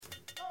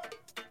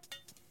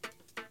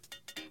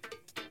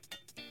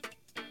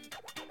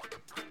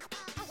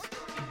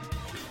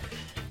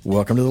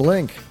Welcome to The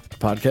Link, a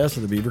podcast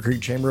of the Beaver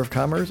Creek Chamber of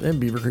Commerce in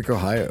Beaver Creek,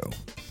 Ohio.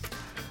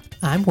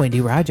 I'm Wendy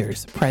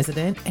Rogers,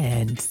 President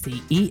and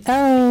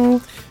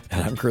CEO.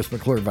 And I'm Chris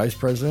McClure, Vice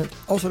President,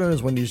 also known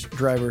as Wendy's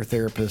driver,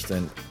 therapist,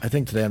 and I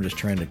think today I'm just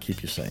trying to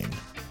keep you sane.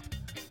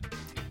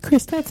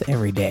 Chris, that's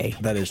every day.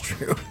 That is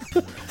true.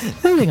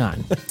 Moving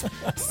on.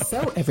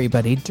 So,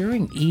 everybody,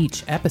 during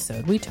each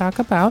episode, we talk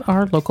about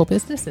our local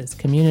businesses,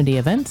 community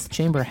events,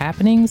 chamber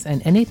happenings,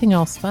 and anything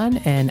else fun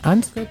and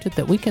unscripted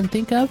that we can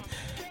think of.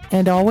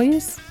 And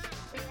always,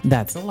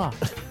 that's a lot.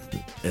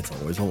 It's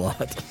always a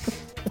lot.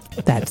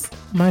 That's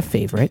my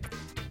favorite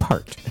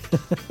part.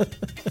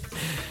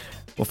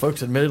 Well,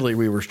 folks, admittedly,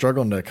 we were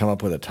struggling to come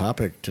up with a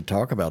topic to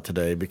talk about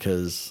today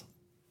because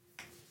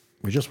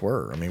we just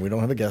were. I mean, we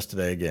don't have a guest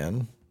today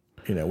again.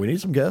 You know, we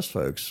need some guests,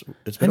 folks.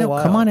 It's been a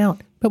while. Come on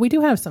out. But we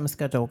do have some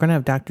scheduled. We're going to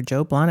have Dr.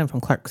 Joe Blonin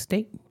from Clark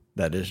State.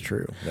 That is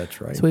true.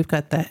 That's right. So we've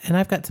got that. And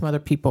I've got some other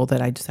people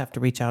that I just have to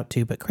reach out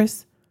to. But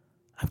Chris,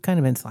 I've kind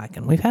of been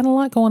slacking. We've had a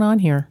lot going on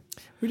here.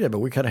 We did, but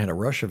we kind of had a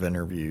rush of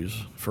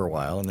interviews for a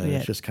while, and then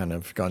it's just kind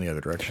of gone the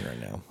other direction right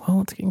now.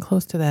 Well, it's getting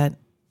close to that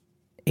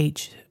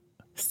H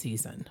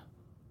season.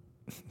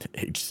 The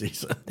H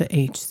season. The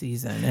H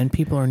season. And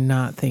people are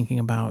not thinking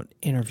about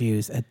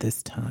interviews at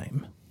this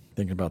time.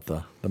 Thinking about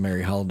the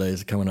merry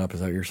holidays coming up, is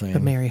that what you're saying? The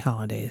merry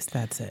holidays,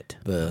 that's it.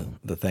 The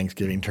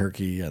Thanksgiving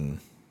turkey and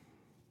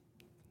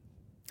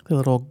the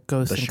little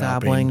ghosts and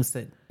goblins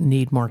that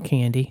need more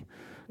candy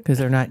because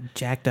they're not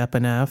jacked up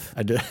enough.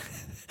 I did.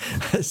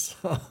 I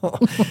saw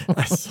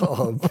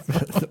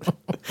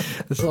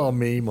a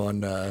meme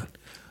on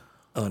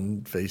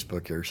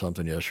Facebook or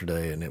something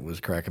yesterday, and it was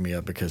cracking me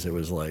up because it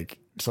was like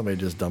somebody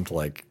just dumped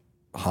like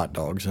hot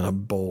dogs in a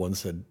bowl and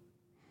said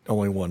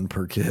only one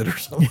per kid or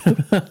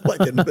something, like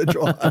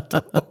individual hot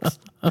dogs.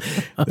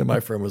 Then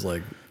my friend was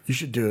like, "You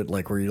should do it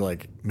like where you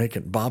like make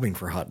it bobbing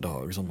for hot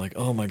dogs." I'm like,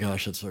 "Oh my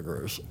gosh, that's so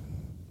gross."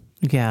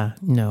 Yeah,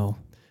 no.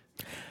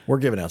 We're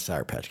giving out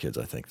Sour Patch Kids,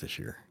 I think, this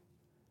year.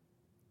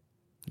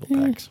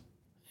 Little packs.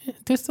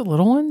 Just the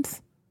little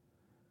ones?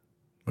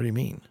 What do you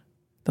mean?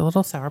 The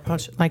little Sour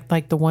Patch,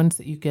 like the ones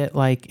that you get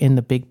like in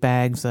the big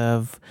bags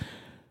of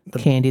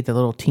candy, the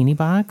little teeny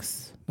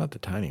box? Not the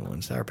tiny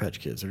ones. Sour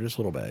Patch Kids. They're just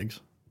little bags.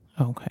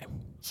 Okay.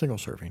 Single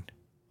serving.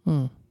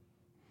 At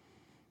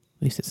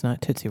least it's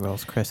not Tootsie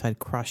Rolls, Chris. I'd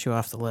cross you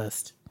off the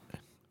list.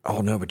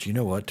 Oh, no, but you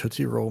know what?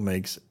 Tootsie Roll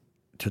makes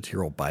Tootsie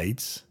Roll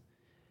Bites.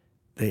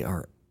 They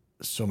are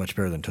so much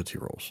better than Tootsie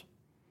Rolls.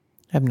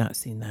 I've not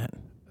seen that.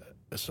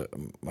 So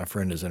my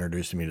friend is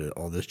introducing me to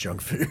all this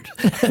junk food.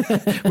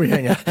 We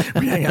hang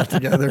out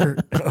together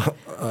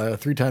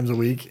 3 times a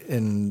week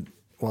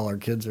while our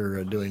kids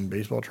are doing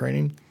baseball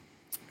training.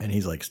 And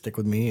he's like, "Stick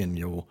with me and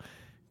you'll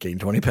gain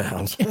 20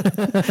 pounds."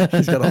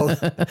 He's got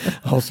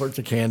all sorts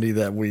of candy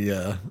that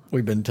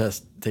we've been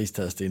taste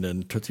testing,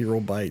 and Tootsie Roll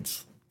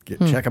Bites.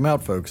 Check them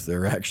out, folks.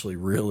 They're actually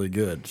really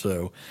good.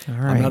 So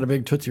I'm not a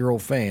big Tootsie Roll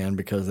fan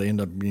because they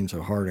end up being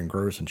so hard and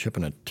gross and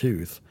chipping a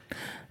tooth.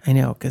 I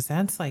know, because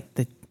that's like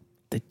the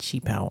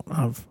cheap out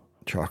of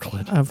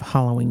chocolate of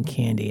Halloween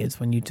candy is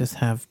when you just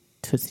have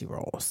Tootsie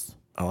Rolls.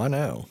 Oh, I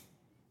know.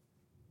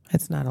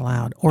 It's not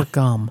allowed. Or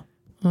gum.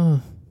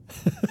 That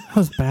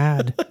was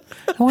bad.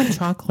 I want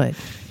chocolate.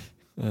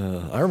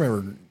 I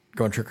remember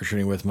going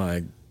trick-or-treating with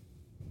my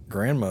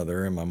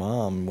grandmother and my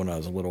mom when I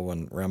was a little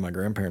one around my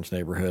grandparents'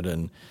 neighborhood,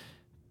 and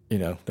you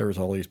know, there was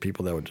all these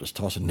people that would just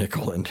toss a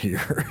nickel into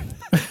your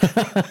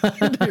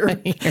your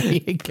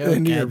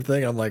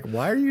thing. I'm like,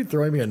 "Why are you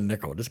throwing me a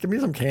nickel? Just give me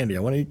some candy.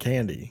 I want to eat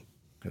candy."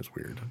 It was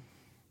weird.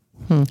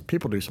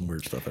 People do some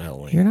weird stuff at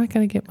Halloween. You're not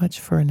going to get much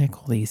for a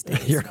nickel these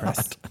days. You're Chris.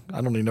 not.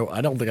 I don't even know. I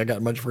don't think I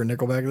got much for a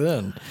nickel back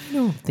then. I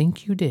don't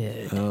think you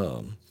did.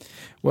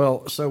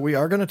 Well, so we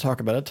are going to talk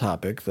about a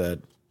topic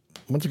that,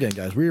 once again,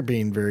 guys, we are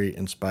being very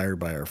inspired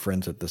by our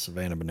friends at the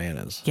Savannah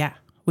Bananas. Yeah,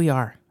 we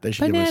are. They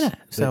should give us.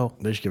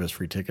 They should give us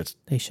free tickets.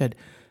 They should.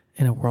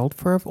 In a world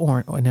full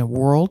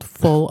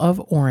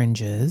of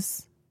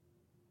oranges.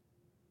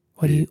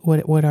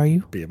 What are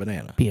you? Be a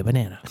banana. Be a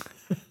banana.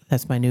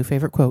 That's my new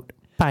favorite quote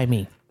by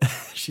me.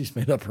 She's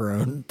made up her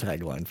own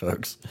tagline,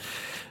 folks.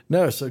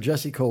 No, so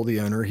Jesse Cole, the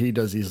owner, he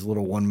does these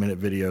little 1-minute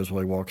videos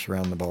while he walks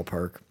around the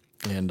ballpark.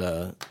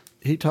 And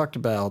he talked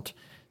about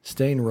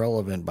staying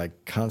relevant by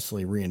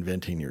constantly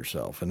reinventing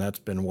yourself. And that's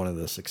been one of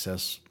the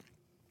success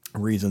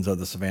reasons of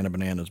the Savannah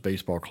Bananas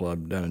Baseball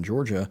Club down in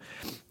Georgia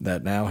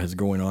that now is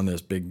going on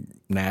this big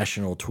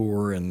national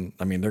tour. And,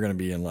 I mean, they're going to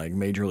be in, like,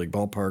 major league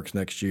ballparks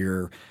next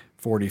year,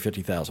 40,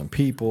 50,000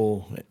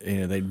 people.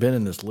 And they'd been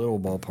in this little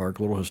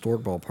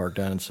historic ballpark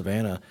down in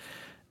Savannah.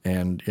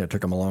 And it took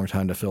them a long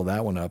time to fill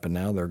that one up. And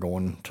now they're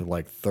going to,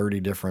 like,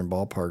 30 different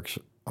ballparks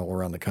all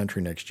around the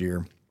country next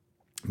year,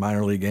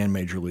 minor league and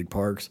major league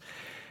parks.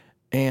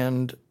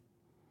 And,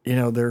 you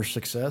know, their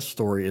success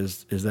story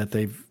is that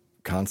they've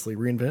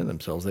constantly reinvented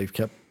themselves. They've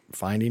kept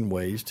finding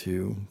ways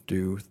to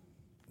do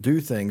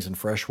things in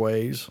fresh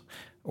ways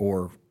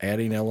or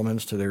adding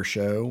elements to their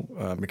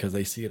show because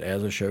they see it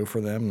as a show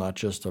for them, not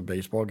just a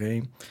baseball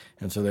game.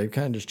 And so they've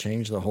kind of just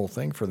changed the whole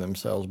thing for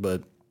themselves.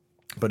 But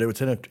But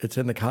it's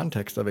in the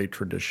context of a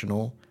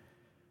traditional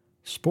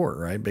sport,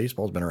 right?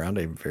 Baseball's been around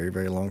a very,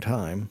 very long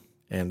time,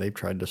 and they've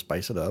tried to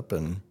spice it up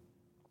and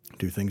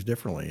do things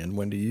differently. And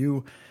Wendy,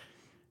 you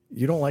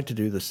don't like to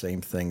do the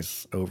same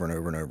things over and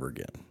over and over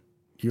again.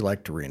 You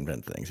like to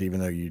reinvent things, even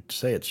though you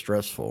say it's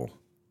stressful.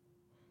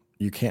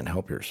 You can't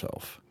help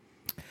yourself.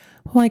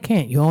 Well, I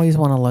can't. You always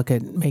want to look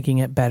at making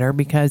it better,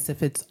 because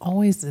if it's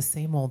always the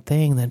same old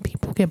thing, then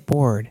people get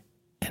bored.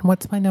 And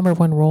what's my number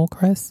one rule,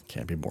 Chris?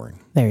 Can't be boring.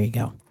 There you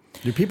go.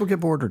 Do people get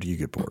bored, or do you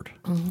get bored?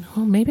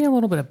 Well, maybe a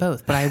little bit of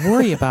both, but I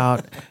worry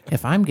about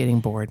if I'm getting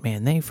bored,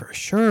 man, they for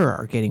sure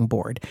are getting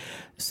bored.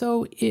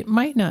 So it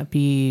might not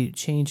be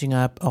changing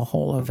up a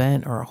whole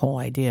event or a whole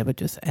idea, but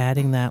just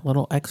adding that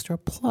little extra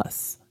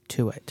plus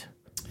to it.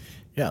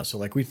 Yeah, so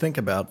like we think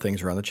about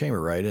things around the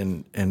chamber, right?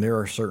 And there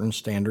are certain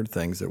standard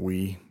things that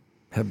we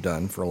have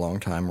done for a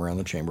long time around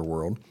the chamber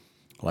world,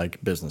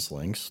 like Business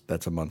Links.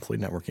 That's a monthly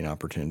networking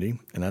opportunity.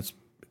 And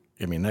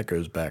that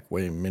goes back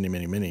way many,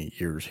 many, many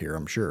years here,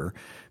 I'm sure.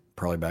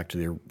 Probably back to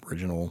the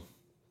original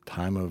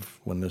time of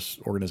when this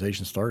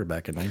organization started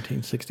back in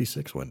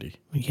 1966, Wendy.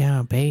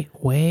 Yeah,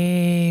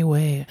 way,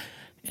 way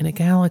in a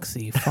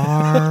galaxy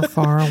far,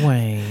 far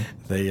away.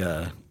 They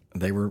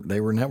were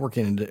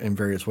networking in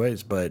various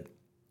ways, but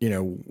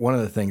one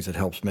of the things that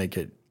helps make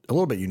it a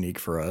little bit unique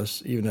for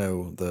us, even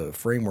though the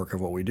framework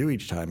of what we do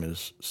each time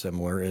is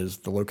similar, is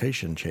the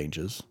location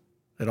changes.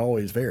 It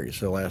always varies.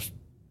 So last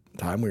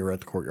time we were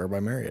at the Courtyard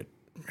by Marriott.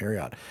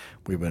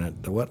 We've been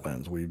at the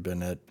Wetlands. We've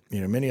been at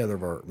many other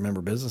of our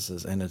member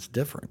businesses, and it's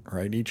different,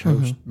 right? Each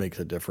host makes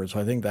a difference. So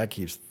I think that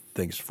keeps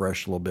things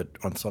fresh a little bit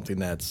on something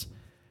that's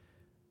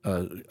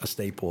a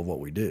staple of what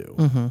we do.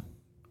 Mm-hmm.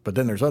 But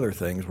then there's other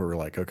things where we're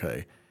like,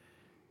 okay,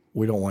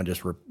 we don't want to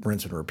just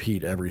rinse and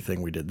repeat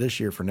everything we did this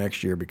year for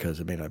next year, because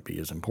it may not be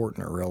as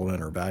important or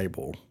relevant or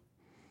valuable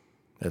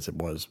as it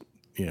was,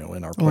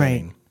 in our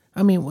planning. Right.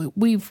 I mean,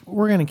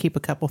 we're going to keep a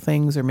couple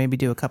things, or maybe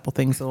do a couple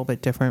things a little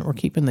bit different. We're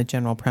keeping the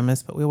general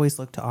premise, but we always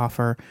look to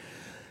offer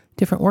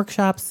different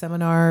workshops,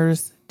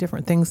 seminars,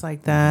 different things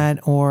like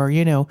that. Or,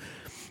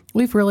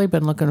 we've really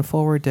been looking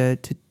forward to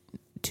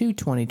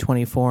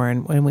 2024,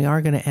 and we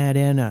are going to add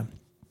in a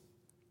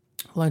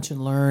lunch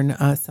and learn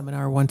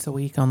seminar once a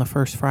week on the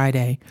first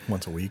Friday.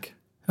 Once a week?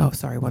 Oh,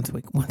 sorry, once a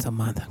week, once a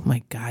month.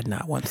 My God,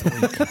 not once a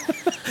week.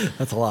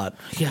 That's a lot.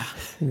 Yeah,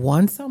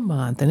 once a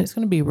month. And it's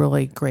going to be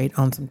really great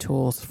on some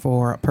tools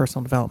for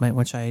personal development,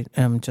 which I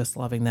am just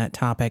loving that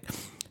topic.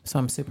 So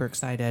I'm super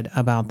excited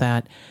about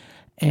that.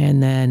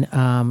 And then,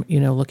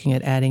 looking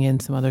at adding in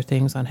some other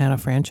things on how to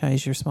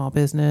franchise your small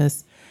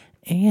business.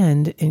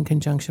 And in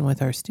conjunction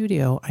with our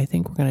studio, I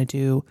think we're going to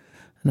do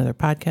another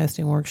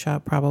podcasting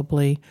workshop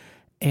probably.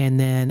 And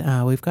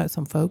then we've got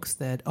some folks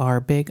that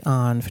are big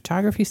on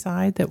photography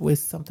side. That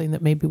was something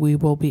that maybe we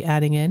will be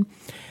adding in,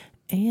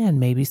 and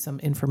maybe some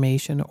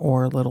information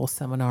or little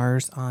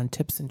seminars on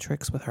tips and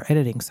tricks with our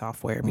editing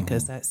software,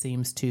 because that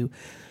seems to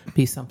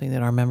be something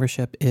that our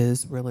membership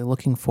is really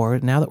looking for.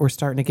 Now that we're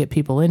starting to get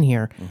people in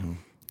here,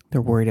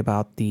 they're worried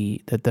about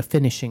the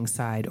finishing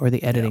side or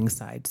the editing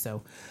side.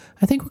 So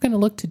I think we're going to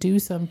look to do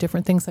some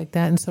different things like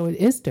that. And so it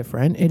is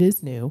different. It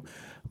is new.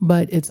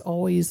 But it's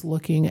always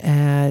looking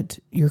at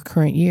your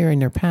current year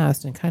and your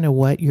past, and kind of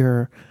what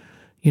your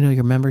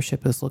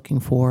membership is looking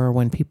for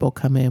when people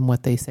come in,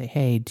 what they say,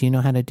 hey, do you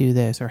know how to do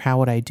this? Or how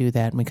would I do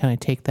that? And we kind of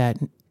take that,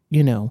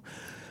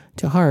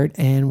 to heart,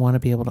 and want to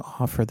be able to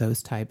offer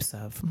those types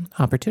of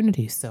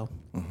opportunities. So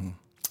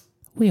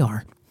we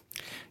are.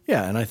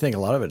 Yeah. And I think a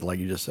lot of it, like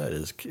you just said,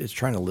 is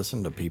trying to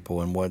listen to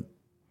people and what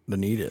the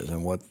need is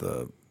and what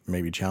the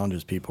maybe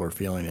challenges people are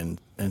feeling.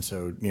 And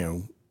so,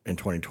 in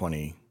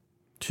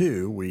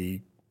 2022,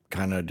 we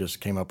kind of just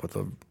came up with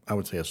a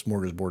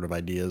smorgasbord of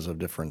ideas of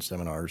different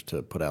seminars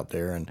to put out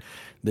there. And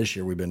this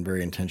year we've been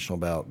very intentional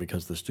about,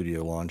 because the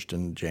studio launched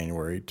in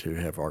January, to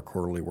have our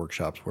quarterly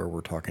workshops where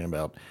we're talking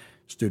about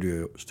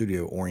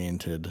studio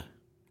oriented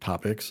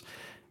topics.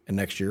 And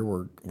next year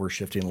we're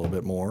shifting a little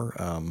bit more.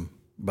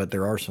 But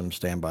there are some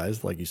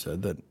standbys, like you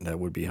said, that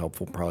would be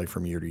helpful probably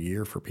from year to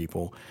year for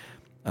people.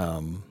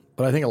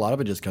 But I think a lot of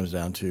it just comes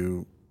down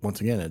to,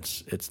 once again,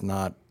 it's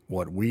not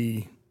what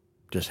we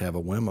just have a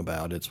whim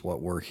about. It's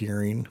what we're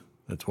hearing.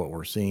 It's what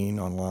we're seeing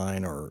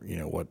online, or,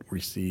 what we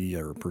see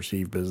or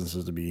perceive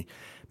businesses to be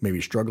maybe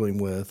struggling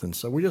with. And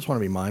so we just want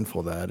to be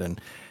mindful of that.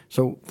 And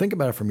so think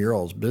about it from your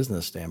all's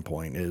business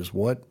standpoint, is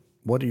what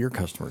do your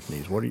customers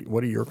need?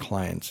 What do your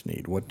clients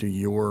need? What do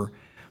your,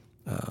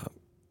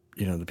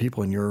 the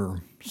people in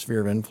your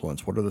sphere of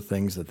influence, what are the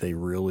things that they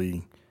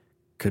really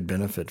could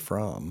benefit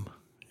from?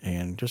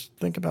 And just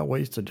think about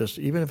ways to just,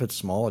 even if it's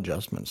small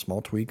adjustments,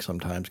 small tweaks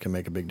sometimes can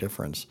make a big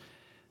difference.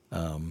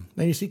 And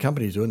you see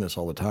companies doing this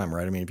all the time,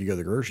 right? I mean, if you go to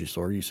the grocery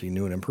store, you see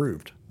new and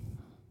improved.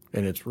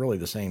 And it's really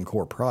the same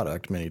core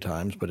product many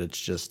times, but it's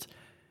just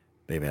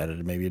they've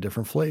added maybe a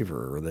different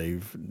flavor, or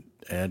they've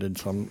added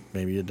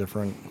maybe a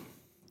different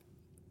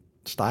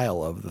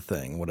style of the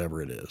thing,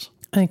 whatever it is.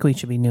 I think we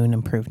should be new and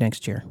improved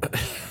next year.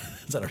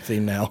 Is that our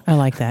theme now? I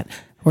like that.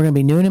 We're going to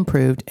be new and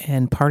improved,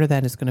 and part of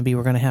that is going to be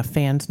we're going to have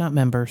fans, not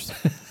members.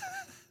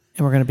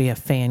 And we're going to be a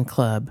fan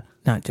club,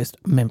 not just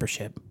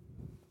membership.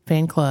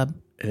 Fan club.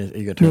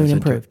 You're New and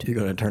improved. You're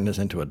going to turn this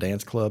into a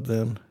dance club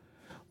then?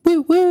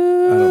 Woo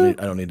woo! I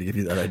don't need to give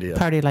you that idea.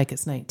 Party like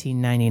it's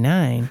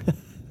 1999.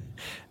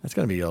 That's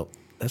going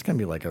to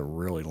be like a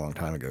really long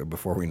time ago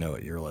before we know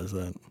it. You realize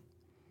that?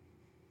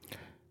 You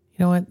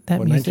know what?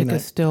 That music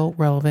is still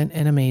relevant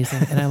and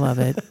amazing, and I love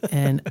it,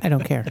 and I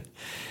don't care.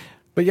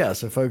 But yeah,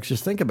 so folks,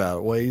 just think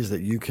about ways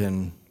that you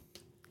can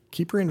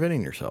keep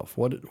reinventing yourself.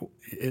 What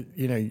I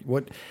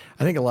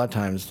think a lot of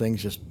times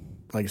things just,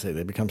 like I say,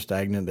 they become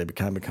stagnant. They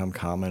become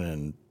common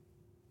and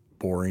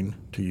boring,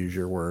 to use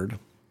your word.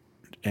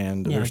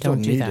 And they're still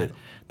needed.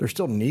 They're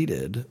still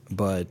needed,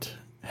 but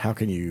how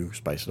can you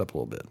spice it up a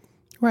little bit?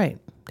 Right.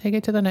 Take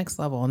it to the next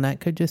level. And that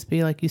could just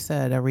be, like you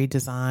said, a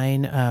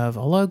redesign of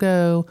a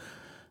logo,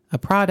 a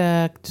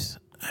product.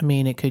 I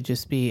mean, it could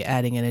just be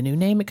adding in a new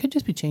name. It could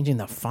just be changing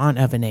the font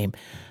of a name.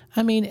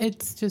 I mean,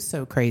 it's just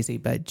so crazy,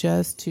 but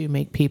just to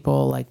make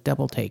people like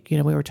double take. You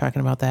know, we were talking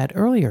about that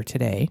earlier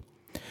today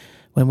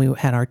when we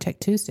had our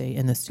Tech Tuesday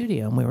in the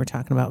studio, and we were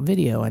talking about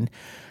video and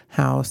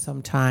how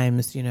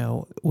sometimes, you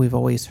know, we've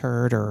always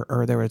heard,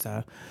 or there was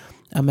a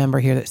member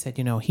here that said,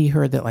 you know, he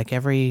heard that like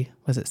every,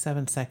 was it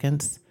 7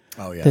 seconds?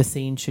 Oh, yeah. The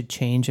scene should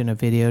change in a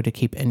video to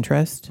keep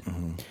interest.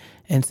 Mm-hmm.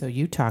 And so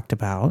you talked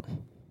about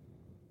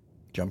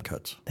jump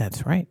cuts.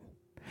 That's right.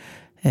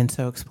 And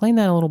so explain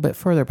that a little bit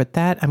further, but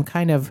that I'm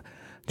kind of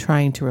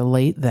trying to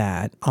relate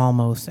that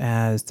almost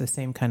as the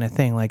same kind of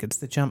thing. Like it's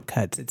the jump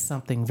cuts. It's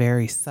something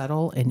very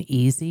subtle and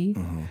easy,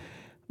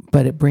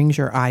 but it brings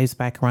your eyes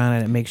back around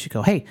and it makes you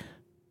go, hey,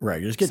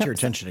 right. Just get your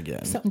attention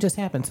again. Something just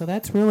happened. So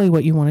that's really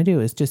what you want to do,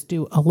 is just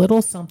do a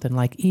little something,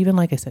 like even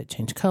like I said,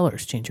 change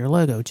colors, change your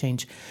logo,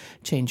 change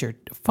your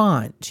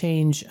font,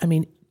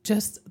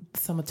 just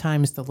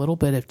sometimes the little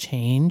bit of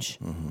change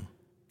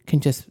can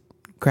just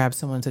grab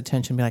someone's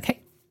attention and be like,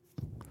 hey,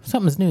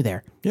 something's new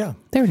there. Yeah.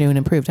 They're new and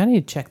improved. I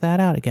need to check that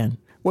out again.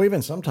 Well,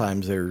 even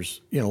sometimes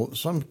there's,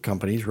 some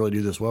companies really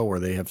do this well where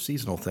they have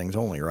seasonal things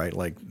only, right?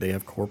 Like they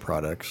have core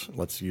products.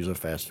 Let's use a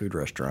fast food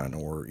restaurant,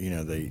 or,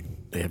 they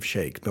have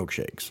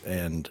milkshakes.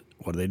 And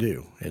what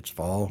do? It's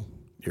fall.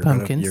 You're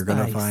going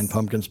to find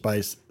pumpkin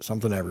spice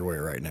something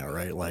everywhere right now,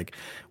 right? Like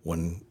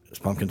when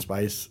pumpkin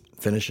spice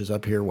finishes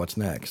up here, what's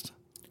next?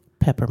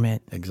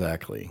 Peppermint.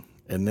 Exactly.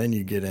 And then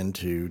you get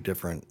into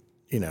different,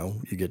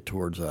 you get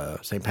towards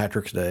St.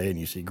 Patrick's Day and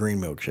you see green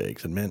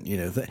milkshakes and mint,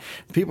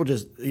 people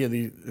just,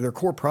 their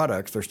core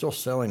products, they're still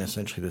selling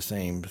essentially the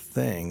same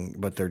thing,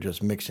 but they're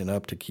just mixing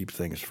up to keep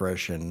things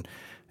fresh and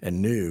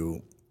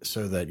new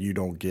so that you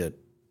don't get,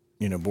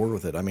 bored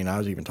with it. I mean, I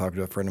was even talking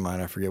to a friend of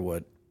mine, I forget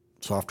what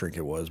soft drink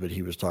it was, but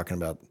he was talking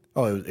about,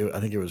 I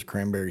think it was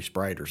cranberry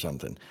Sprite or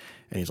something.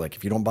 And he's like,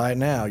 if you don't buy it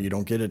now, you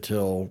don't get it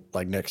till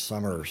like next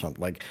summer or something.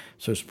 Like,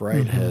 so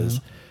Sprite has,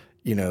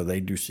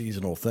 they do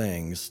seasonal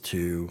things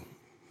to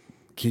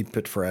keep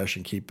it fresh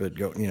and keep it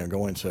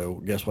going.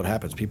 So guess what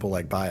happens? People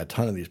like buy a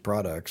ton of these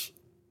products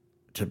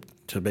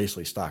to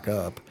basically stock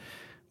up.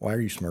 Why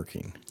are you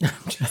smirking?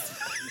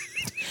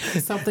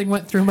 Something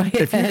went through my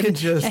head. If you could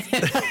just,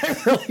 I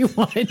really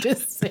wanted to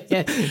say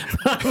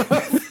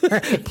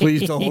it.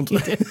 Please don't.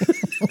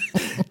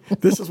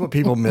 This is what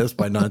people miss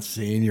by not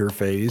seeing your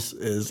face.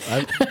 Is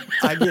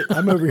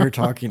I'm over here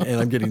talking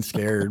and I'm getting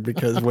scared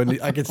because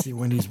I can see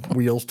Wendy's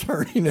wheels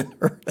turning in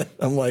her head.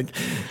 I'm like,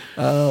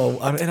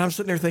 and I'm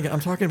sitting there thinking, I'm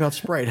talking about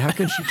Sprite. How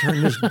can she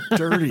turn this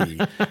dirty?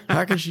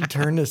 How can she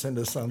turn this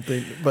into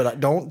something? But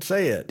don't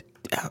say it.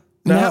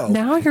 No.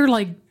 Now you're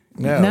like.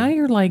 No. Now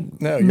you're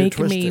like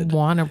making me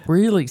want to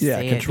really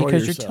say it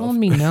because you're telling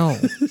me no.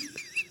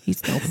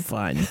 He's no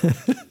fun.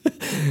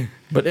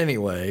 But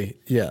anyway,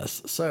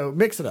 yes. So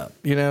mix it up.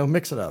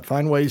 Mix it up.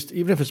 Find ways to,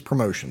 even if it's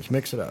promotions,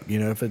 mix it up.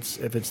 If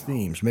it's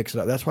themes, mix it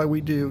up. That's why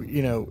we do.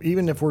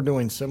 Even if we're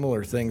doing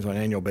similar things on an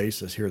annual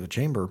basis here at the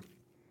Chamber,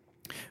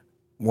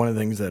 one of the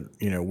things that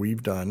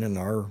we've done in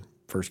our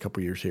first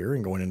couple of years here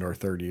and going into our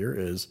third year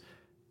is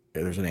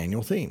there's an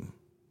annual theme.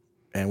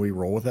 And we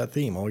roll with that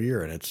theme all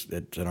year, and it's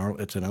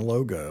in a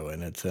logo,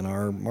 and it's in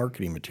our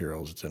marketing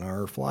materials, it's in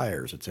our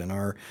flyers, it's in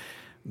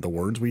the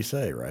words we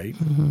say, right?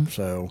 Mm-hmm.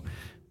 So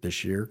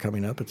this year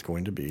coming up, it's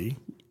going to be.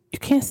 You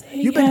can't say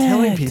You've been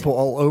telling people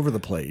all over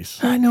the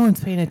place. No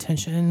one's paying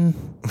attention.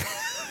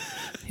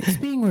 It's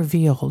being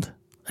revealed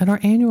at our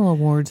annual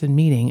awards and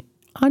meeting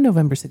on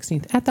November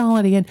 16th at the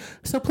Holiday Inn.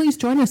 So please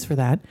join us for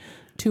that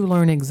to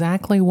learn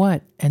exactly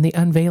what and the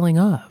unveiling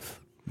of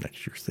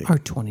next year's theme, our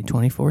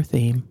 2024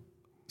 theme.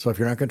 So if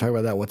you're not going to talk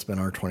about that, what's been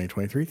our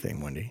 2023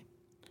 theme, Wendy?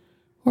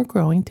 We're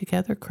growing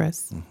together,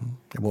 Chris. Mm-hmm.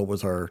 And what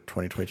was our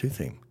 2022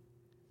 theme?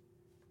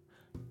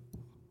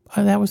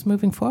 That was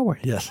moving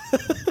forward. Yes.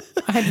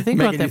 I had to think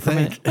about that for a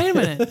minute. Wait a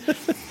minute.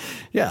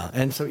 Yeah.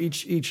 And so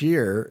each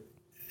year,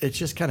 it's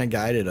just kind of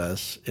guided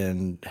us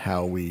in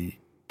how we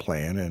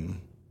plan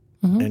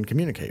and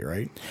communicate,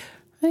 right?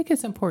 I think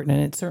it's important,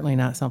 and it's certainly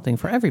not something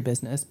for every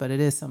business, but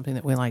it is something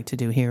that we like to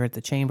do here at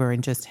the Chamber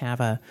and just have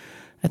a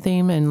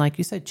theme. And like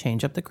you said,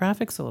 change up the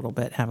graphics a little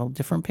bit, have a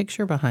different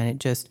picture behind it.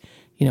 Just,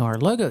 our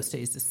logo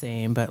stays the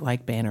same, but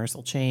like banners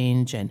will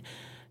change and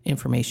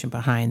information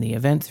behind the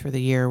events for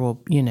the year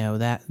will,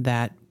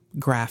 that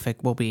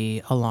graphic will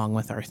be along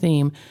with our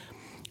theme.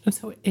 And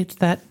so it's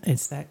that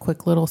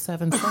quick little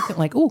 7-second,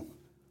 like, ooh,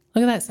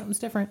 look at that. Something's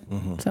different.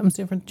 Something's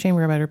different. The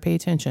chamber better pay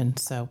attention.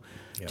 So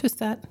just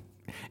that.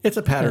 It's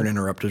a pattern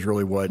interrupt is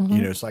really what,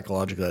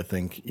 psychologically, I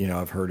think,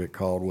 I've heard it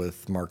called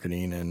with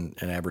marketing and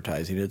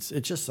advertising. It's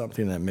just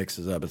something that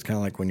mixes up. It's kind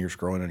of like when you're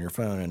scrolling on your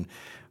phone and,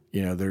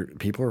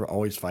 people are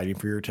always fighting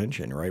for your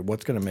attention, right?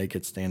 What's going to make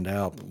it stand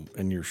out?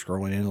 And you're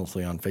scrolling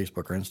endlessly on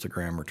Facebook or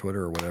Instagram or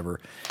Twitter or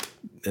whatever.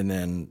 And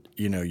then,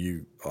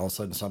 you all of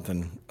a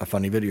sudden a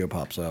funny video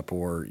pops up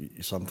or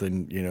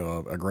something,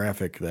 a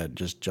graphic that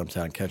just jumps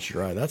out and catches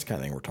your eye. That's the kind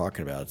of thing we're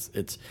talking about.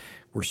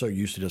 We're so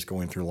used to just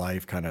going through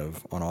life kind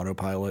of on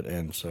autopilot.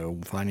 And so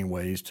finding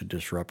ways to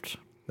disrupt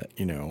that,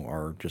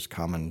 our just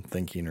common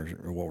thinking or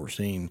what we're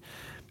seeing,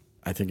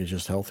 I think is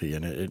just healthy.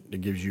 And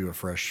it gives you a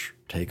fresh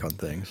take on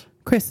things.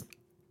 Chris,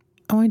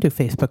 I want to do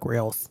Facebook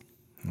Reels.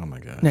 Oh my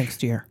gosh.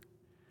 Next year.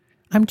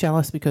 I'm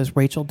jealous because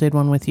Rachel did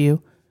one with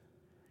you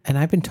and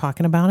I've been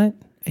talking about it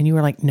and you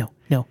were like, no.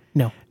 To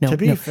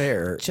be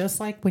fair.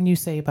 Just like when you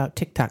say about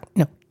TikTok,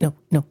 no.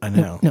 I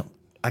know. No.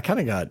 I kind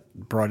of got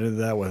brought into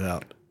that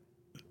without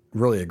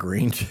really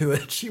agreeing to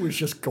it. She was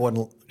just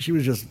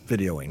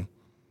videoing.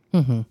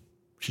 Mm-hmm.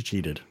 She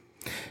cheated.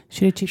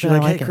 She did cheat. She's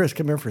like, hey, Chris,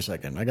 come here for a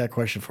second. I got a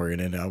question for you.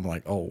 And then I'm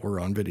like, oh, we're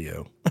on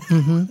video.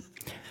 Mm-hmm.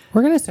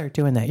 We're going to start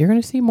doing that. You're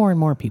going to see more and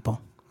more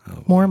people.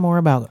 More and more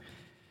about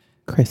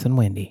Chris and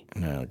Wendy.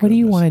 What do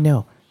you want to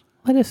know?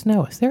 Let us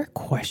know. Is there a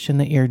question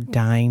that you're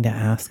dying to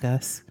ask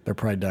us? They're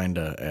probably dying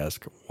to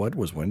ask, what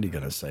was Wendy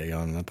going to say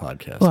on the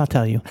podcast? Well, I'll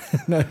tell you.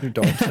 No, you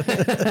don't.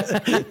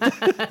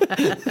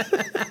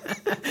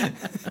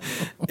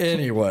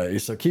 Anyway,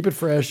 so keep it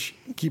fresh,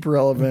 keep it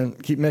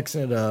relevant, keep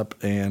mixing it up,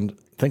 and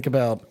think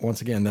about,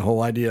 once again, the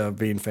whole idea of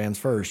being fans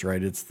first,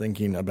 right? It's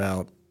thinking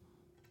about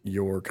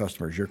your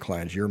customers, your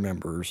clients, your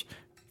members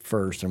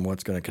first, and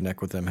what's going to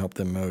connect with them, help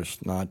them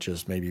most, not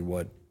just maybe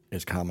what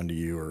is common to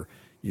you or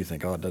you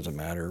think, oh, it doesn't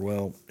matter.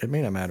 Well, it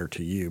may not matter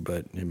to you,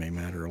 but it may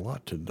matter a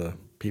lot to the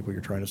people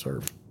you're trying to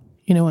serve.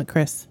 You know what,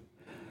 Chris?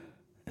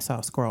 I saw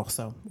a squirrel,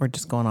 so we're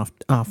just going off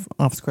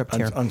script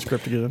here.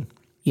 Unscripted again?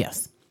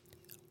 Yes.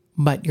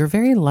 But you're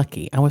very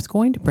lucky. I was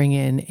going to bring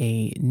in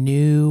a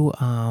new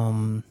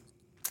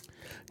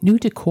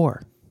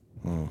decor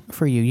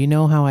for you. You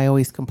know how I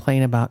always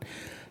complain about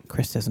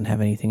Chris doesn't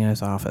have anything in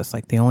his office.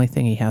 Like the only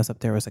thing he has up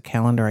there was a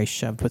calendar I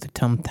shoved with a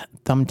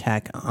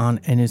thumbtack on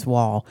in his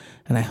wall,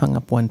 and I hung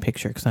up one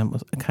picture because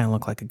it kind of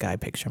looked like a guy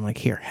picture. I'm like,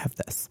 here, have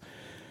this.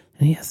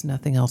 And he has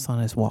nothing else on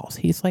his walls.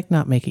 He's like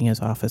not making his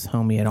office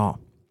homey at all.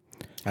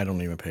 I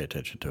don't even pay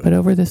attention to it. But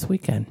over this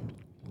weekend,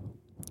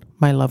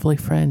 my lovely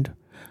friend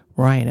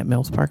Ryan at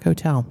Mills Park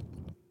Hotel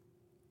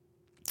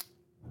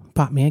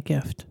bought me a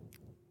gift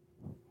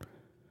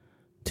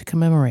to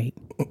commemorate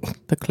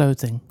the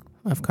closing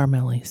of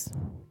Carmelli's.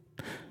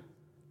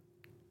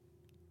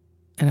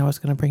 And I was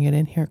going to bring it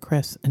in here,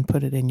 Chris, and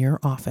put it in your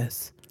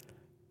office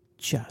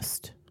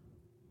just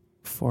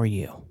for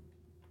you.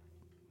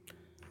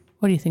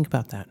 What do you think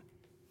about that?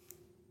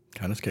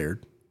 Kind of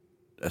scared,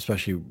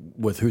 especially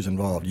with who's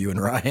involved, you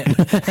and Ryan.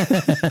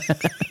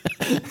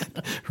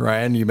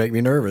 Ryan, you make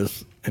me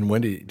nervous, and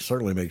Wendy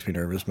certainly makes me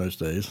nervous most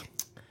days.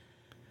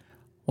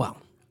 Well,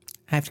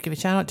 I have to give a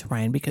shout out to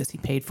Ryan because he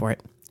paid for it.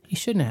 He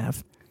shouldn't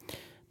have,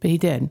 but he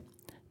did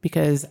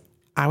because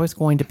I was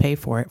going to pay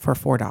for it for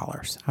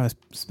 $4. I was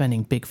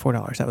spending big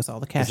 $4. That was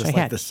all the cash I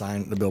had.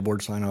 The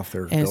billboard sign off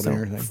their and building so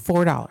or anything?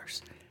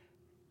 $4.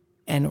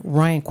 And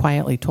Ryan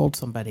quietly told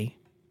somebody,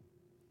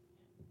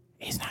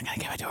 he's not going to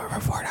give it to her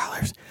for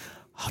 $4.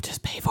 I'll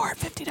just pay for it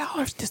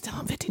 $50. Just tell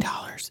him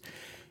 $50.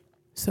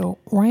 So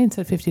Ryan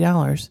said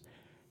 $50,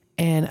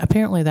 and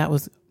apparently that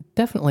was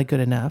definitely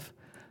good enough.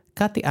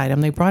 Got the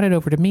item. They brought it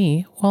over to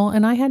me. Well,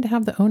 and I had to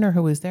have the owner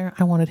who was there.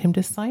 I wanted him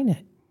to sign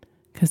it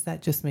because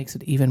that just makes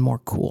it even more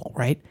cool,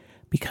 right?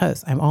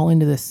 Because I'm all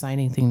into this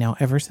signing thing now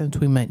ever since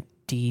we met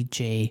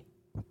DJ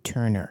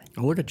Turner.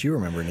 Oh, look at you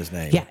remembering his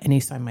name. Yeah, and he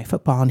signed my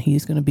football, and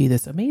he's going to be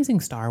this amazing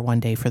star one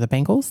day for the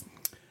Bengals.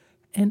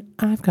 And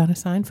I've got to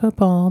sign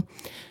football.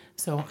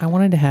 So I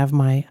wanted to have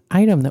my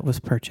item that was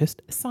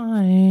purchased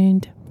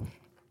signed.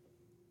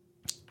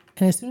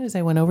 And as soon as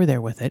I went over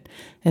there with it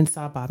and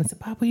saw Bob and said,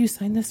 Bob, will you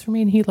sign this for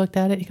me? And he looked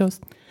at it. He goes,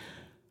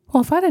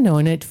 well, if I'd have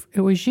known it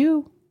was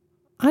you,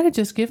 I'd have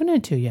just given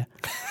it to you.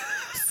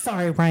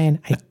 Sorry, Ryan.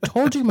 I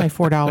told you my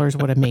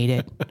 $4 would have made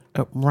it.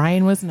 But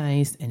Ryan was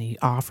nice, and he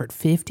offered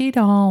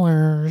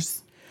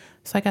 $50.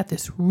 So I got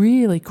this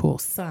really cool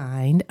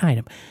signed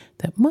item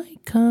that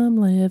might come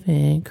live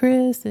in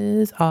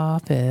Chris's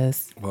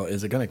office. Well,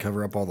 is it going to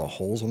cover up all the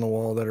holes in the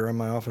wall that are in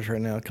my office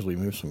right now? Because we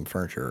moved some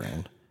furniture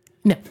around.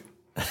 No.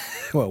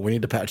 Well, we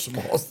need to patch some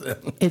walls then.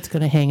 It's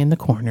going to hang in the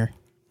corner.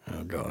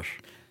 Oh, gosh.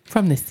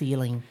 From the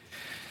ceiling.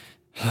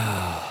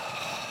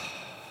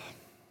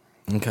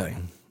 Okay.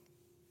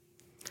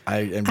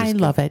 I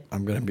love it.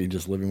 I'm going to be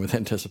just living with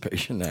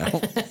anticipation now.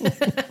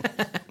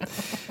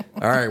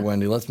 All right,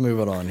 Wendy, let's move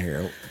it on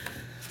here.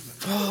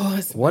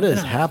 What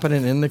is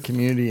happening in the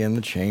community and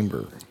the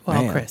chamber?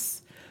 Well, Man,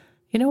 Chris,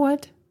 you know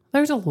what?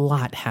 There's a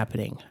lot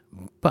happening,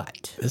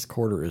 but this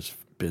quarter is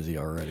busy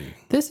already.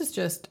 this is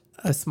just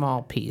a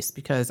small piece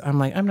because I'm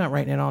not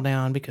writing it all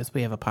down because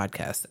we have a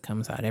podcast that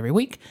comes out every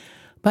week.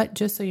 But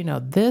just so you know,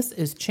 this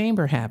is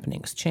Chamber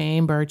Happenings.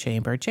 Chamber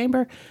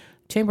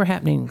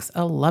Happenings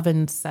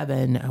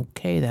 11/7.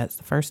 Okay, that's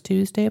the first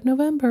Tuesday of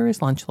November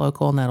is Lunch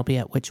Local, and that'll be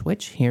at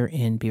Which here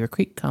in Beaver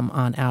Creek. Come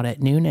on out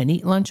at noon and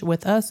eat lunch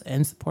with us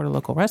and support a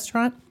local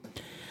restaurant.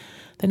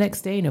 The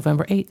next day,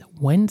 November 8th,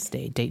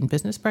 Wednesday, Dayton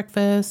Business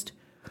Breakfast.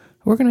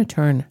 We're going to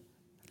turn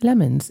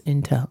lemons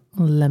into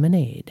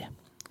lemonade.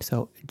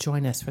 So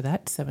join us for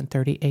that,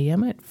 7:30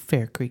 a.m. at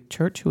Fair Creek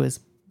Church, who is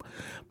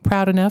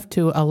proud enough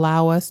to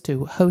allow us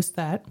to host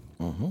that.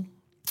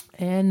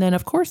 And then,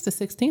 of course, the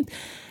 16th,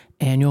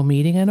 annual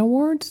meeting and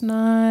awards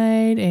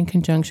night in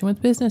conjunction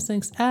with Business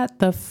Links at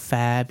the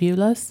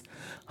fabulous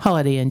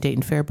Holiday Inn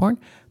Dayton Fairborn.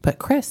 But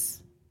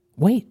Chris,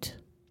 wait.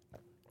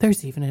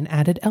 There's even an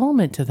added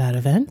element to that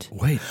event.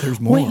 Wait,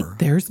 there's more. Wait,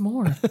 there's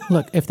more.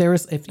 Look,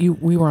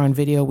 we were on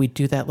video, we'd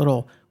do that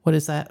little, what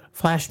is that?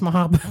 Flash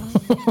mob? I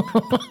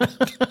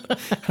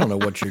don't know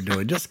what you're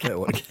doing. Just get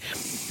one.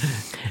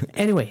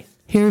 Anyway,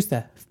 here's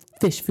the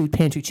Fish Food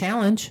Pantry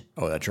Challenge.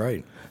 Oh, that's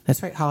right.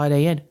 That's right.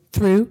 Holiday Inn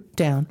threw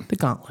down the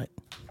gauntlet.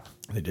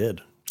 They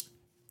did.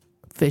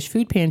 Fish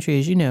Food Pantry,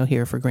 as you know,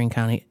 here for Greene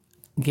County,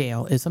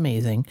 Gail is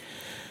amazing.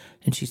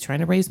 And she's trying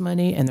to raise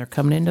money, and they're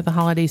coming into the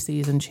holiday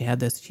season. She had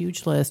this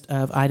huge list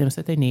of items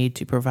that they need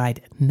to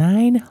provide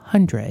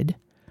 900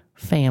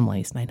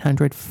 families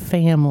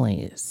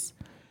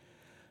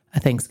a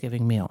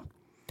Thanksgiving meal.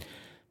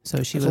 So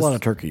That's a lot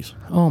of turkeys.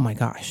 Oh my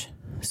gosh,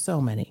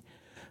 so many.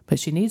 But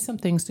she needs some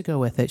things to go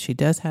with it. She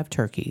does have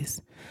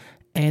turkeys.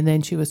 And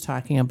then she was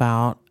talking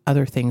about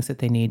other things that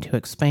they need to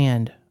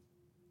expand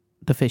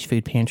the Fish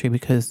Food Pantry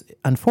because,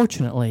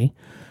 unfortunately,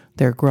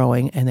 they're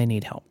growing and they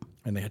need help.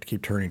 And they have to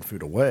keep turning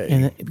food away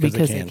And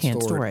because they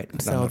can't store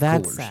it. So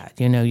that's sad.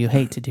 You know, you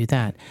hate to do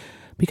that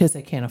because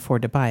they can't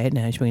afford to buy it. And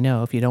as we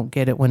know, if you don't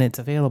get it when it's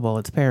available,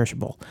 it's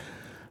perishable.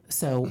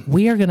 So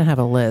we are going to have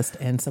a list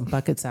and some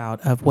buckets out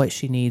of what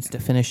she needs to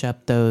finish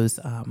up those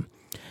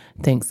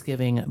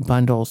Thanksgiving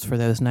bundles for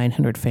those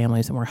 900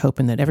 families. And we're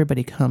hoping that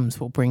everybody comes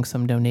will bring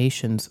some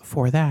donations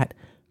for that.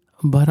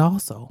 But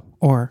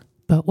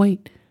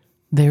wait,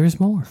 there's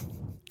more.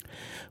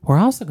 We're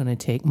also going to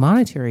take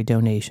monetary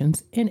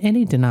donations in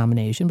any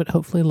denomination, but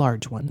hopefully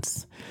large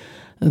ones,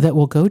 that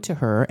will go to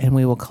her, and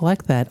we will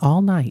collect that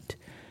all night.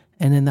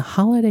 And then the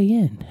Holiday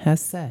Inn has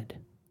said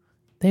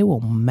they will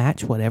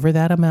match whatever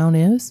that amount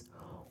is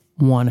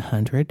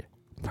 100%.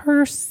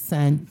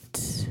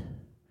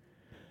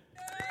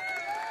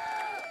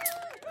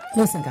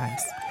 Listen,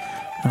 guys,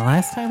 the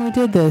last time we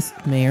did this,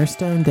 Mayor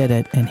Stone did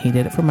it, and he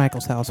did it for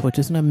Michael's House, which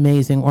is an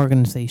amazing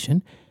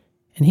organization.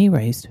 And he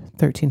raised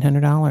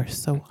 $1,300.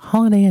 So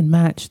Holiday Inn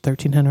matched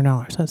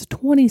 $1,300. That's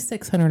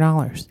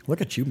 $2,600.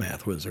 Look at you,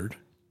 math wizard.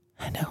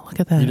 I know.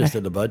 Look at that. You just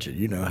did the budget.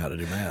 You know how to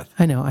do math.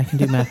 I know. I can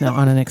do math now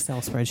on an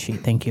Excel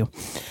spreadsheet. Thank you.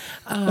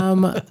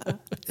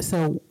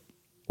 So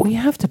we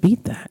have to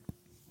beat that.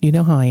 You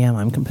know how I am.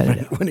 I'm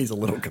competitive. When he's a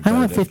little I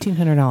competitive. want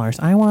 $1,500.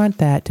 I want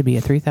that to be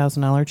a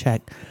 $3,000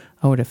 check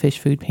over to Fish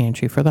Food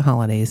Pantry for the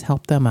holidays.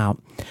 Help them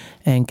out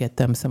and get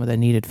them some of the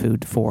needed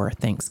food for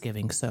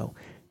Thanksgiving. So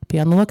be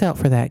on the lookout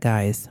for that,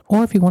 guys.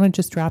 Or if you want to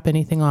just drop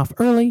anything off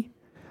early,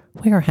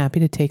 we are happy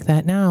to take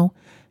that now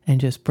and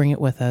just bring it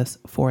with us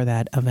for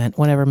that event,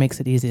 whatever makes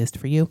it easiest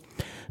for you.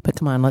 But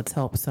come on, let's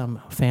help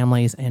some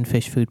families and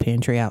Fish Food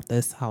Pantry out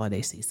this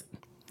holiday season.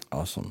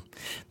 Awesome.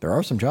 There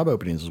are some job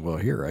openings as well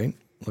here, right?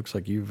 Looks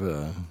like you've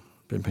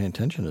been paying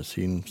attention to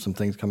seeing some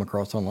things come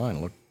across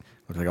online. Looks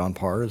like On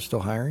Par is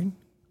still hiring.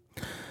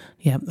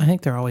 Yeah, I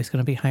think they're always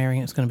going to be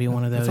hiring. It's going to be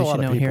one of those, you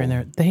know, here and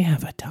there. They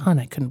have a ton.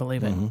 I couldn't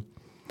believe it.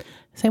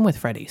 Same with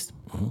Freddy's.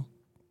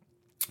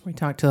 We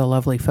talked to the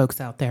lovely folks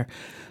out there.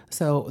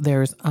 So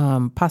there's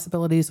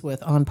possibilities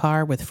with On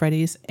Par with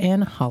Freddy's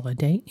and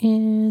Holiday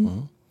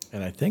Inn.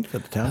 And I think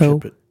that the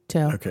township...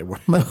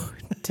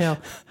 Motel,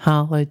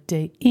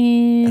 Holiday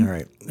Inn. All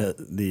right.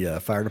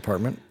 The fire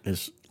department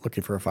is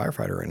looking for a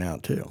firefighter right now,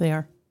 too. They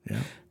are.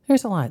 Yeah.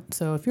 There's a lot.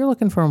 So if you're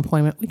looking for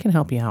employment, we can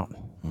help you out.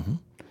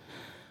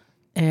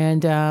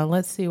 And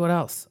let's see what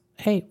else.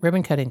 Hey,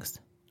 ribbon cuttings.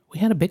 We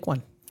had a big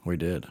one. We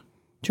did.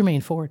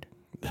 Jermaine Ford.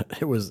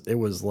 It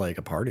was like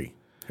a party.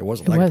 It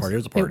wasn't like a party. It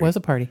was a party. It was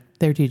a party.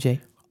 Their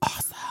DJ.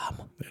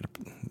 Awesome.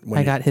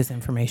 I got his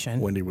information.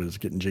 Wendy was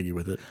getting jiggy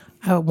with it.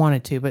 I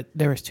wanted to, but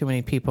there was too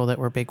many people that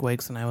were big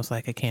wigs, and I was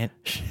like, I can't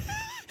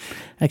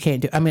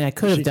do. I mean, I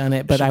could have done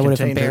it, but I would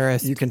have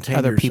embarrassed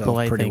other people.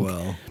 I think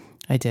well,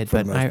 I did,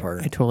 but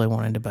I totally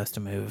wanted to bust a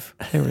move.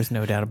 There was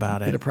no doubt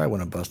about it. You'd probably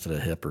want to busted a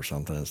hip or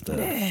something instead.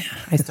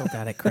 I still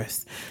got it,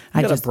 Chris.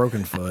 I got a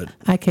broken foot.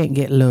 I can't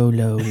get low.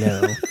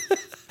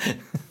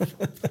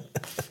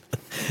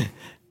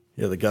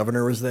 Yeah, the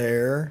governor was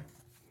there.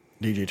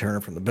 DJ Turner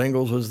from the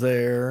Bengals was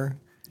there.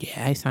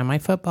 Yeah, I signed my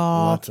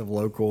football. Lots of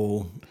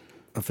local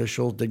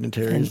officials,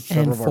 dignitaries,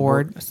 and several of our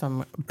Ford,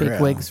 some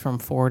big wigs from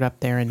Ford up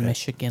there in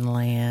Michigan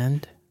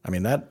land. I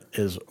mean, that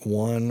is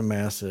one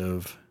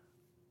massive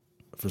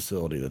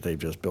facility that they've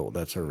just built,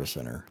 that service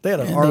center. They had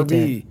an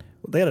RV.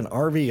 They had an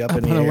RV up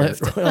in the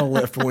air on a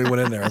lift when we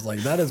went in there. I was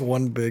like, that is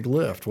one big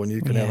lift when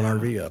you can have an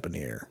RV up in the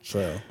air.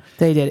 So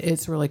they did.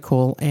 It's really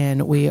cool.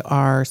 And we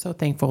are so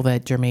thankful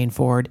that Jermaine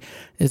Ford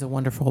is a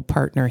wonderful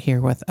partner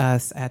here with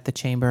us at the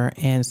Chamber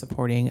and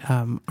supporting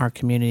our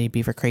community,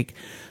 Beaver Creek.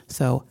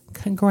 So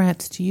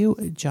congrats to you,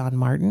 John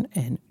Martin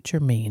and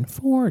Jermaine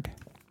Ford.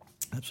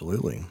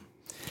 Absolutely.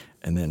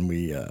 And then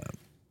we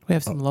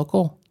have some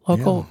local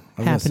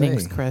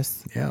happenings,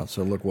 Chris. Yeah.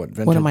 So look what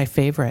vintage. One of my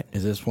favorite.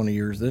 Is this one of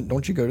yours?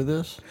 Don't you go to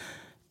this?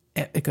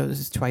 It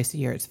goes twice a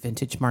year. It's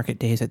Vintage Market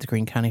Days at the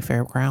Greene County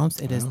Fairgrounds.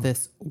 It is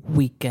this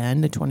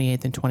weekend, the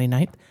 28th and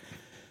 29th,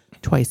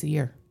 twice a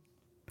year.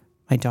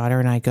 My daughter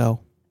and I go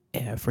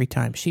every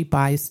time. She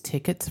buys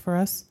tickets for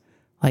us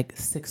like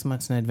 6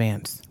 months in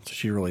advance. So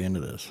she's really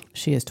into this.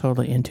 She is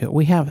totally into it.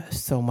 We have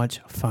so much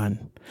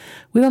fun.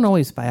 We don't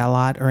always buy a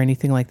lot or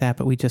anything like that,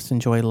 but we just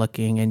enjoy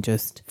looking and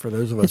just. For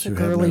those of us who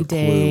have no clue,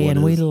 day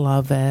and we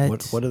love it.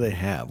 What do they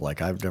have?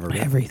 Like I've never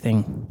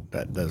everything.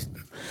 That does.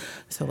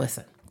 So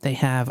listen, they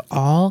have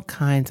all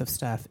kinds of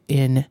stuff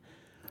in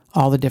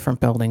all the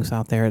different buildings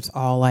out there. It's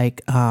all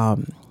like.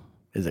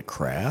 Is it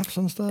crafts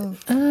and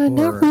stuff?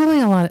 Not really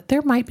a lot.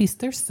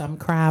 There's some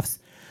crafts.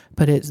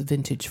 But it's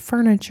vintage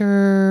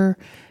furniture,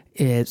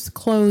 it's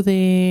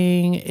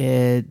clothing,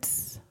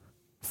 it's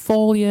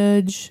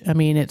foliage. I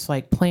mean, it's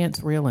like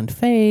plants, real and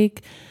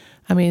fake.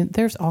 I mean,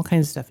 there's all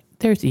kinds of stuff.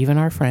 There's even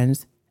our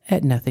friends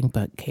at Nothing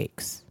But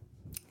Cakes.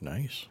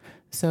 Nice.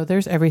 So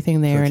there's everything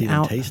there. So it's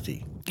even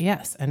tasty.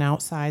 Yes. And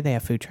outside they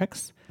have food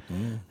trucks.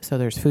 So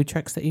there's food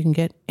trucks that you can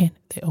get. And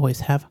they always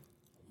have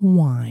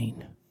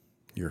wine.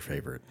 Your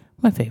favorite.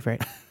 My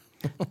favorite.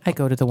 I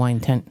go to the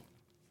wine tent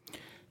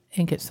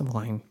and get some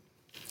wine.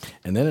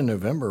 And then in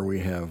November, we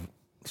have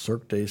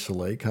Cirque du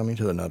Soleil coming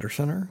to the Nutter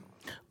Center.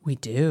 We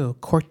do.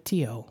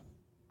 Cortio.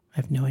 I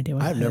have no idea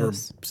what I've never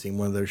seen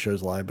one of those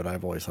shows live, but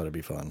I've always thought it'd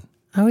be fun.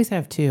 I always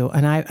have too.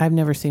 And I've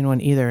never seen one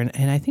either.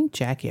 And I think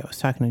Jackie, I was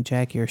talking to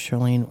Jackie or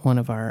Charlene, one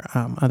of our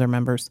other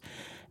members,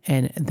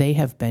 and they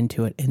have been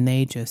to it and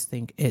they just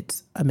think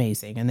it's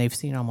amazing. And they've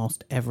seen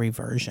almost every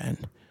version.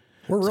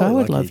 We're really so I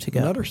would lucky. love to go.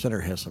 The Nutter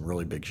Center has some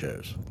really big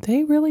shows.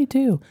 They really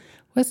do.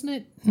 Wasn't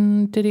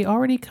it? Did he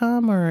already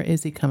come or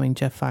is he coming?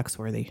 Jeff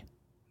Foxworthy.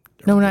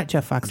 No, not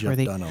Jeff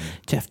Foxworthy.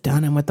 Jeff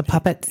Dunham with the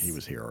puppets. He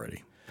was here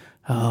already.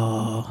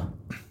 Oh.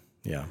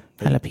 Yeah.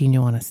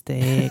 Jalapeno on a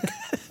steak.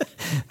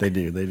 They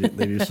do.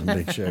 They do some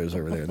big shows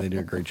over there. They do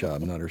a great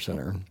job, Nutter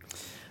Center.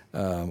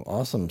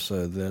 Awesome.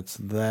 So that's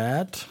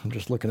that. I'm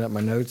just looking at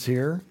my notes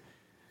here.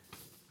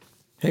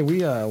 Hey, we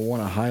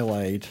want to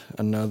highlight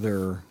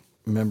another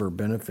member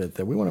benefit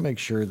that we want to make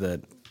sure that,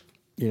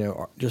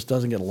 just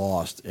doesn't get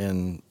lost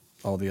in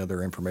all the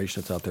other information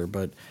that's out there.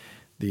 But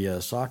the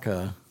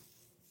SOCA,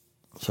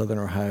 Southern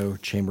Ohio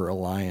Chamber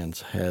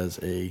Alliance, has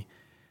a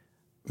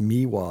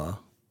MIWA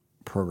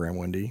program,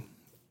 Wendy,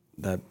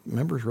 that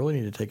members really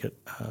need to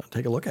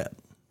take a look at.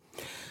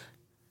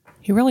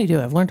 You really do.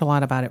 I've learned a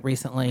lot about it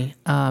recently,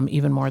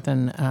 even more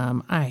than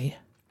I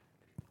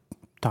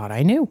thought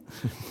I knew.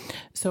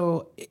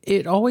 So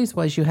it always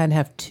was you had to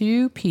have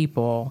two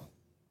people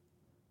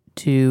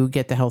to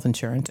get the health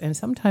insurance. And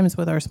sometimes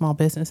with our small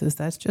businesses,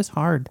 that's just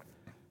hard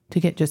to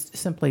get just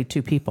simply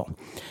two people.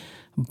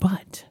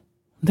 But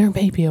there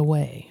may be a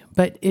way.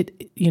 But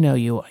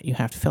you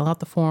have to fill out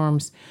the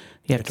forms.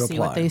 You have to see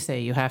what they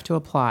say. You have to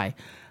apply.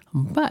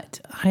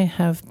 But I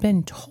have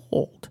been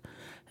told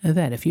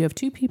that if you have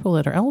two people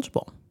that are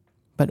eligible,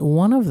 but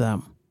one of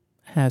them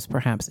has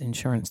perhaps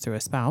insurance through a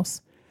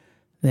spouse,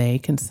 they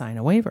can sign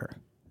a waiver.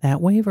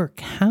 That waiver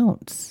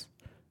counts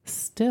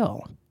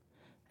still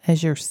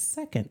as your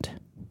second.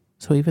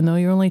 So even though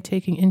you're only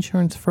taking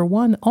insurance for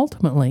one,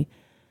 ultimately,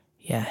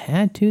 you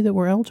had two that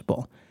were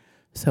eligible.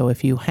 So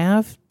if you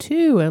have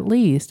two at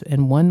least,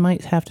 and one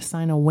might have to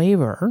sign a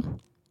waiver,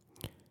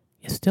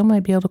 you still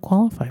might be able to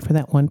qualify for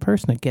that one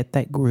person to get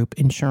that group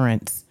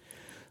insurance.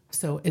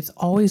 So it's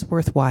always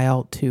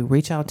worthwhile to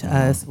reach out to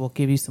us. We'll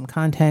give you some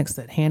contacts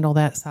that handle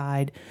that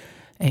side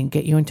and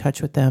get you in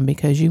touch with them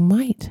because you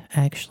might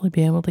actually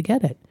be able to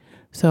get it.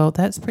 So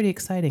that's pretty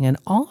exciting. And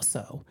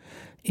also,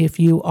 if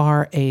you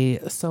are a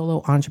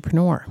solo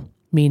entrepreneur,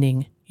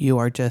 meaning you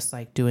are just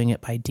like doing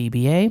it by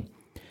DBA,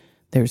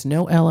 there's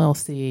no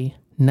LLC,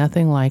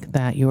 nothing like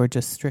that. You are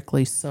just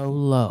strictly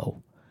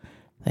solo.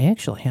 They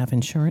actually have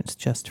insurance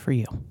just for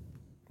you.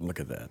 Look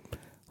at that.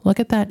 Look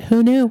at that.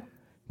 Who knew?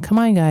 Come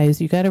on,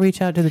 guys. You got to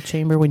reach out to the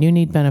chamber. When you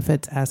need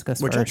benefits, ask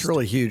us Which first. That's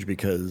really huge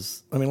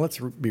because, let's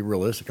be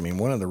realistic.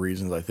 One of the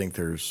reasons I think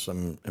there's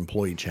some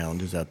employee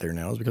challenges out there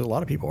now is because a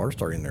lot of people are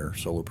starting their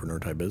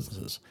solopreneur type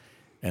businesses.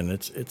 And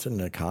it's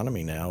an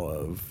economy now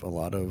of a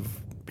lot of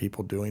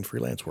people doing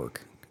freelance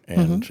work.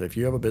 And if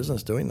you have a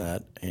business doing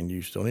that and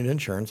you still need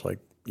insurance like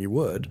you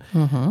would,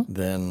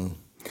 then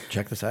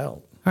check this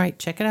out. All right,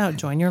 check it out.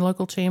 Join your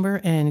local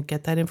chamber and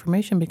get that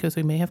information because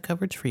we may have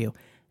coverage for you.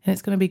 And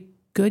it's going to be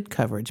good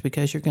coverage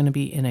because you're going to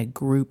be in a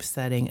group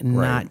setting and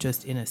not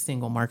just in a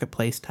single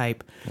marketplace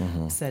type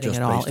setting Just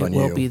at all. based It on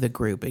will you. be the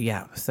group.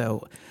 Yeah.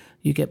 So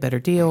you get better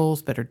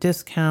deals, better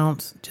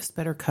discounts, just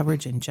better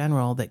coverage in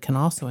general that can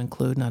also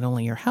include not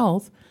only your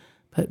health,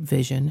 but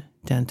vision,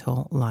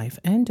 dental, life,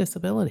 and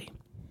disability.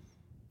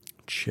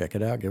 Check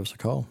it out. Give us a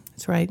call.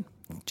 That's right.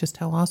 Just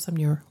how awesome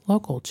your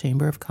local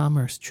Chamber of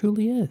Commerce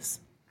truly is.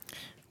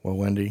 Well,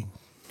 Wendy,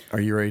 are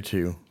you ready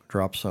to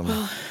drop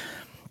some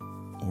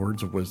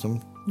words of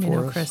wisdom You for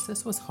know, us? Chris,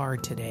 this was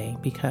hard today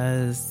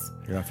because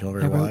You're not feeling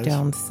very I wrote wise?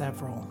 down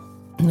several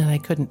and I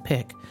couldn't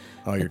pick.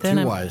 Oh, you're But then too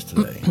I'm- wise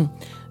today.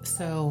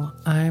 So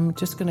I'm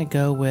just going to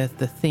go with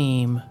the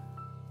theme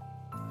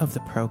of the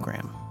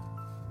program.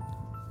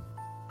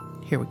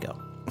 Here we go.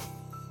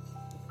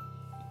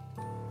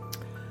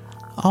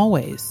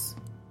 Always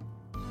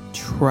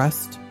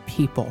trust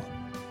people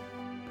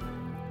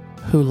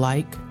who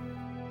like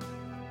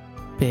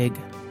big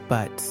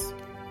butts.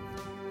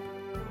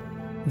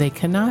 They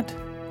cannot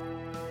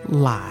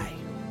lie.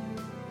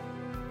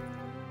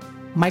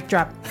 Mic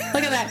drop.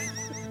 Look at that.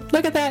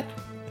 Look at that.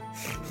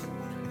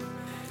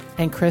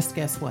 And Chris,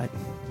 guess what?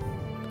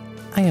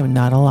 I am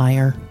not a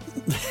liar.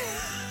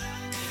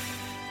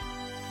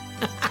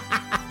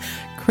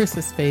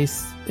 Chris's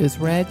face is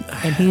red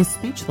and he is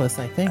speechless,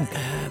 I think.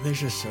 There's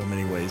just so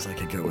many ways I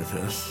could go with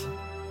this.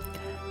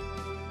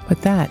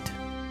 But that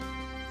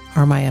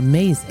are my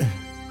amazing,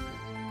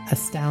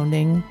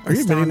 astounding, Are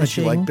you admitting that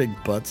you like astonishing-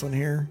 big butts on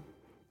here?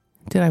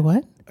 Did I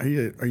what? Are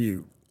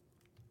you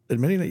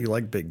admitting that you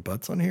like big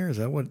butts on here? Is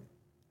that what?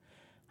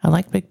 I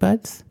like big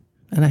butts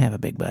and I have a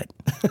big butt.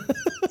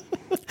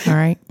 All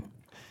right.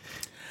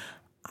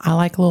 I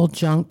like a little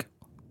junk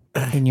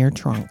in your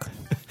trunk.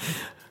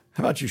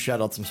 How about you shout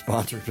out some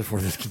sponsors before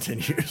this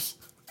continues?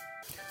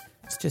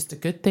 It's just a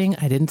good thing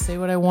I didn't say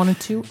what I wanted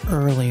to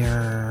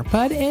earlier.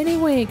 But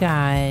anyway,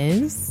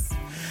 guys,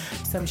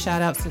 some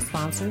shout outs to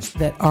sponsors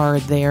that are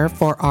there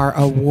for our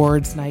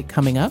awards night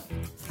coming up.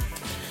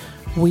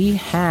 We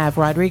have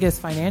Rodriguez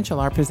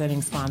Financial, our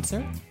presenting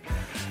sponsor.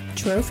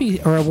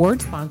 Trophy or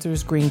award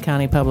sponsors, Greene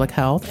County Public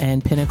Health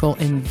and Pinnacle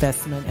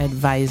Investment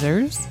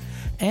Advisors.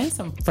 And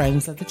some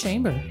friends at the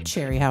Chamber,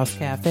 Cherry House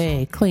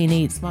Cafe, Clean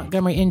Eats,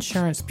 Montgomery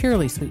Insurance,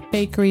 Purely Sweet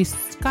Bakery,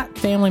 Scott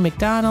Family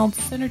McDonald's,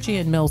 Synergy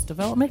and Mills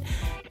Development,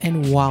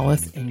 and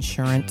Wallace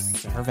Insurance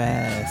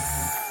Service.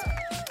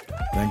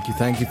 Thank you,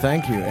 thank you,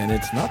 thank you. And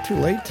it's not too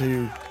late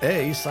to,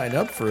 A, sign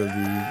up for the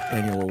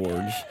annual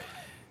awards.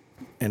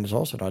 And it's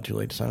also not too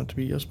late to sign up to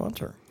be a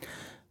sponsor.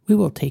 We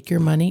will take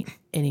your money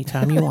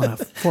anytime you want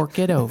to fork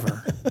it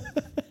over.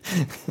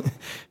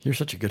 You're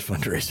such a good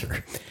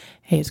fundraiser.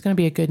 Hey, it's going to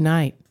be a good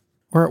night.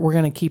 We're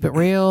going to keep it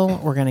real.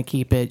 We're going to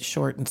keep it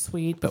short and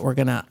sweet, but we're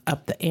going to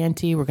up the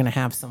ante. We're going to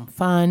have some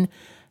fun.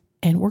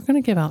 And we're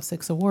going to give out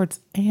 6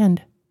 awards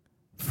and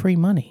free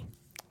money.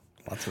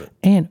 Lots of it.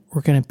 And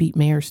we're going to beat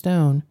Mayor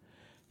Stone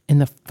in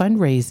the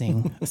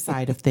fundraising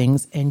side of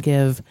things and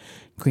give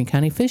Greene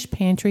County Fish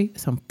Pantry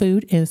some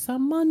food and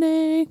some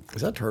money.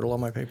 Is that turtle on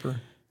my paper?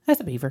 That's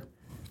a beaver.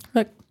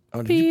 Look,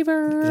 Oh,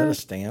 beaver. Is that a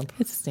stamp?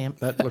 It's a stamp.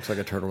 That looks like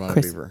a turtle, not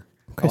Chris, a beaver.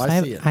 Chris, oh,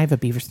 I see it. have a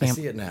beaver I stamp.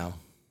 see it now.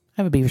 I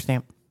have a beaver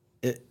stamp.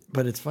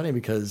 But it's funny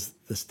because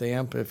the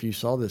stamp, if you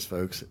saw this,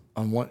 folks,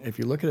 on one, if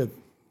you look at it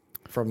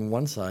from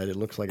one side, it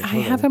looks like a turtle.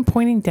 I have him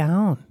pointing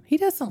down. He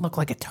doesn't look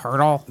like a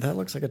turtle. That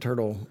looks like a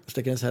turtle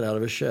sticking his head out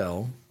of his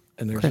shell,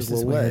 and there's Chris his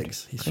is little weird.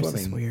 legs. He's Chris is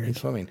swimming. weird.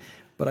 He's swimming.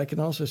 But I can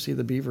also see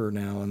the beaver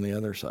now on the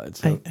other side.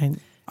 So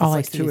All I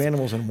like see two is,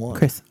 animals in one.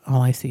 Chris,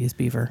 all I see is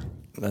beaver.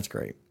 That's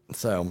great.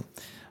 So,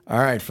 all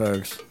right,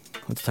 folks,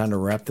 it's time to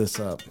wrap this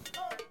up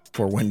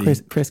before Wendy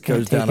Chris can't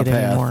goes take down a it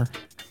path anymore.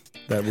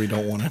 that we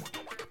don't want to.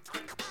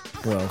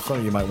 Well, some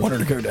of you might want her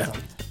to go down.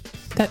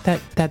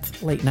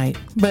 That's late night,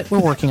 but we're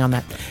working on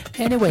that.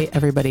 Anyway,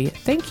 everybody,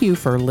 thank you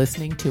for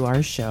listening to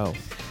our show.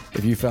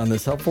 If you found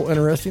this helpful,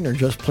 interesting, or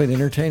just plain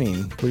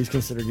entertaining, please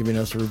consider giving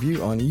us a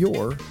review on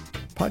your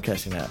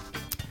podcasting app.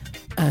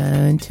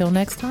 Until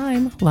next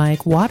time,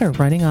 like water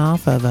running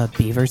off of a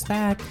beaver's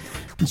back,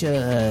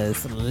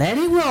 just let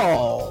it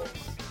roll.